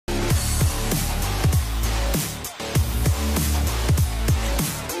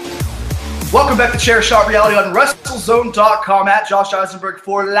Welcome back to Chair Shot Reality on WrestleZone.com at Josh Eisenberg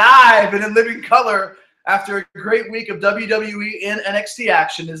for live and in living color. After a great week of WWE and NXT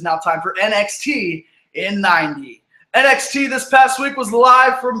action, it is now time for NXT in 90. NXT this past week was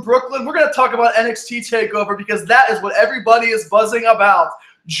live from Brooklyn. We're going to talk about NXT Takeover because that is what everybody is buzzing about.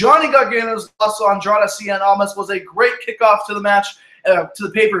 Johnny Gargano's loss to Andrade Cien Almas was a great kickoff to the match, to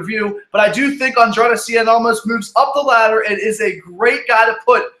the pay-per-view. But I do think Andrade Cien Almas moves up the ladder and is a great guy to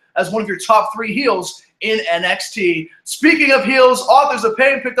put as one of your top 3 heels in NXT. Speaking of heels, Authors of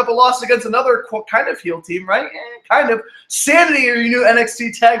Pain picked up a loss against another kind of heel team, right? Kind of. Sanity are your new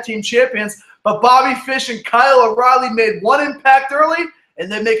NXT Tag Team Champions, but Bobby Fish and Kyle O'Reilly made one impact early, and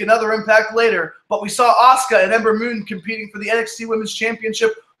they make another impact later. But we saw Asuka and Ember Moon competing for the NXT Women's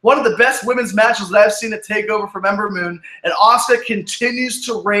Championship, one of the best women's matches that I've seen at Takeover from Ember Moon, and Asuka continues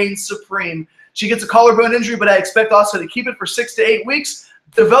to reign supreme. She gets a collarbone injury, but I expect Asuka to keep it for 6 to 8 weeks.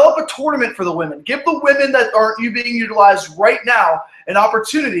 Develop a tournament for the women. Give the women that aren't being utilized right now an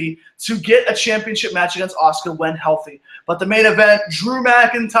opportunity to get a championship match against Asuka when healthy. But the main event, Drew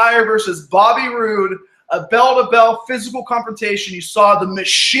McIntyre versus Bobby Roode, a bell-to-bell physical confrontation. You saw the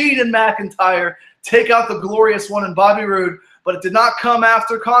machine in McIntyre take out the glorious one in Bobby Roode, but it did not come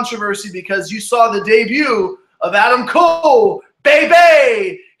after controversy because you saw the debut of Adam Cole.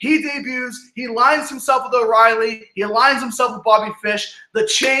 Baby! He debuts, he aligns himself with O'Reilly, he aligns himself with Bobby Fish. The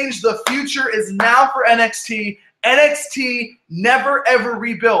change, the future is now for NXT. NXT never ever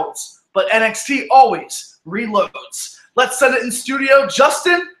rebuilds, but NXT always reloads. Let's send it in studio.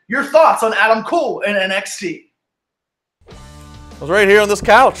 Justin, your thoughts on Adam Cole and NXT? I was right here on this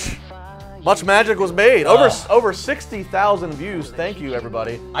couch. Much magic was made. Over 60,000 views. Thank you,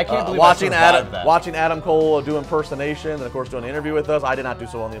 everybody. I can't believe watching that. Watching Adam Cole do impersonation, and of course doing an interview with us. I did not do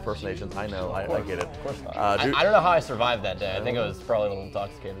so on the impersonations. I know. I get it. Of course not. I don't know how I survived that day. I think I was probably a little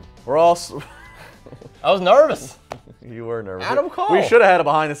intoxicated. We're all. I was nervous. You were nervous. Adam Cole. We should have had a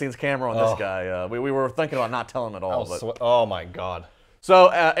behind-the-scenes camera on this guy. We were thinking about not telling him at all. Oh my God.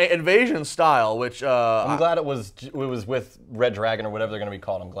 So Invasion Style, which I'm glad it was with Red Dragon or whatever they're going to be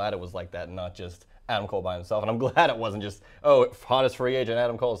called. I'm glad it was like that and not just Adam Cole by himself. And I'm glad it wasn't just, oh, hottest free agent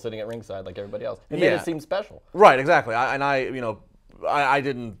Adam Cole sitting at ringside like everybody else. It made it seem special. Right, exactly. I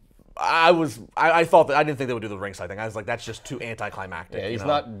didn't think they would do the ringside thing. I was like, that's just too anticlimactic. Yeah, he's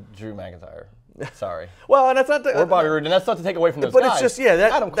not Drew McIntyre. Sorry. Well, and that's not or Bobby Roode, and that's not to take away from those but guys. It's just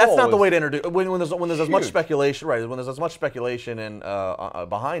that's not the way to introduce when there's as much huge. speculation, right? When there's as much speculation and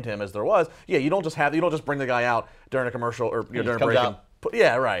behind him as there was, you don't just bring the guy out during a commercial or during a break.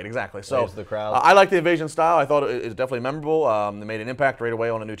 Yeah, right, exactly. So the crowd. I like the Invasion Style. I thought it was definitely memorable. They made an impact right away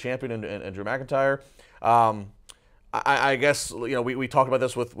on a new champion in Drew McIntyre. I guess we talked about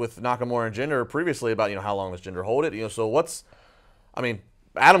this with Nakamura and Jinder previously about how long does Jinder hold it. So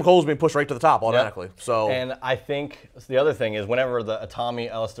Adam Cole's being pushed right to the top automatically. Yep. So, and I think the other thing is whenever the Tommy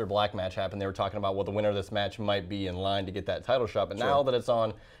Aleister Black match happened, they were talking about the winner of this match might be in line to get that title shot. But now that it's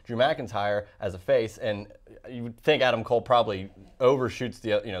on Drew McIntyre as a face, and you would think Adam Cole probably overshoots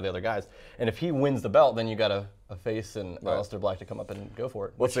the other guys, and if he wins the belt, then you got a face and Aleister Black to come up and go for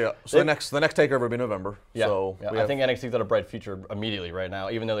it. The next takeover will be November. Yeah, so I think NXT's got a bright future immediately right now,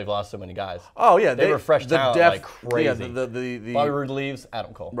 even though they've lost so many guys. Oh yeah, they refreshed talent like crazy. Yeah, the Bobby Roode leaves,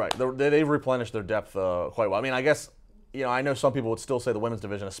 Adam Cole. Right, they've replenished their depth quite well. I mean, I guess I know some people would still say the women's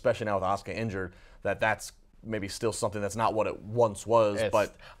division, especially now with Asuka injured, that's maybe still something that's not what it once was.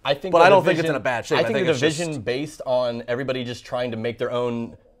 But I don't think it's in a bad shape. I think the division based on everybody just trying to make their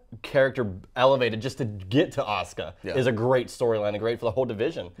own character elevated just to get to Asuka is a great storyline and great for the whole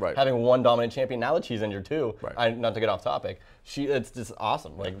division. Right. Having one dominant champion now that she's injured too. Right. Not to get off topic, it's just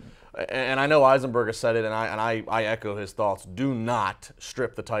awesome. And I know Eisenberg has said it, and I echo his thoughts. Do not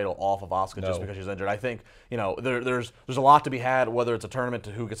strip the title off of Asuka just because she's injured. I think there's a lot to be had, whether it's a tournament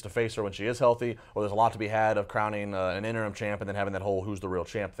to who gets to face her when she is healthy, or there's a lot to be had of crowning an interim champ and then having that whole who's the real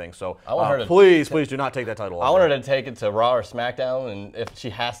champ thing. So please do not take that title off. I want her to take it to Raw or SmackDown, and if she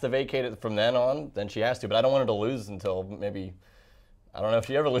has to vacate it from then on, then she has to. But I don't want her to lose until maybe. I don't know if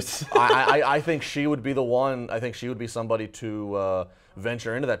she ever loses. I think she would be the one. I think she would be somebody to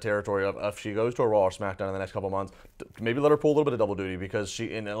venture into that territory if she goes to a Raw or SmackDown in the next couple of months. Maybe let her pull a little bit of double duty because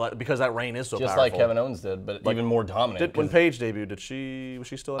that reign is so powerful. Just like Kevin Owens did, but even more dominant. When Paige debuted, was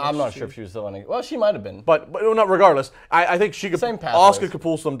she still in NXT? I'm not sure if she was still in NXT. Well, she might have been. But not regardless. I think she could. Asuka could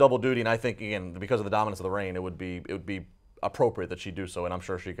pull some double duty, and I think again because of the dominance of the reign, it would be appropriate that she do so, and I'm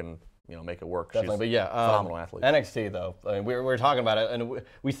sure she can make it work. Definitely, She's but yeah, a phenomenal athlete. NXT though, I mean, we're talking about it, and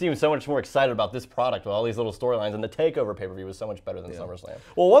we seem so much more excited about this product with all these little storylines, and the Takeover pay-per-view was so much better than SummerSlam.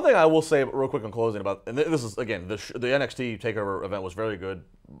 Well, one thing I will say real quick in closing about, and this is again, the NXT Takeover event was very good.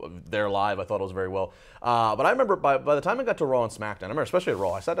 There live, I thought it was very well. But I remember by the time I got to Raw and SmackDown, I remember especially at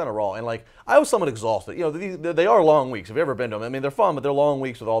Raw, I sat down at Raw and I was somewhat exhausted. They are long weeks. If you've ever been to them, I mean they're fun, but they're long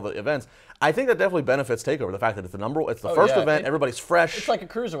weeks with all the events. I think that definitely benefits Takeover. The fact that it's the first event, everybody's fresh. It's like a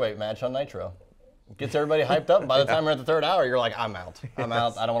cruiserweight match on Nitro. Gets everybody hyped up. And by the time we're at the third hour, you're like, I'm out. I'm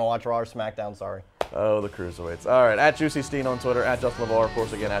out. I don't want to watch Raw or SmackDown. Sorry. Oh, the cruiserweights. All right, at Juicy Steen on Twitter, at Justin LeVar, of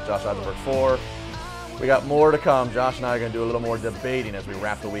course, again, at Josh Eisenberg 4. We got more to come. Josh and I are going to do a little more debating as we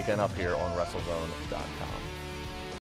wrap the weekend up here on WrestleZone.com.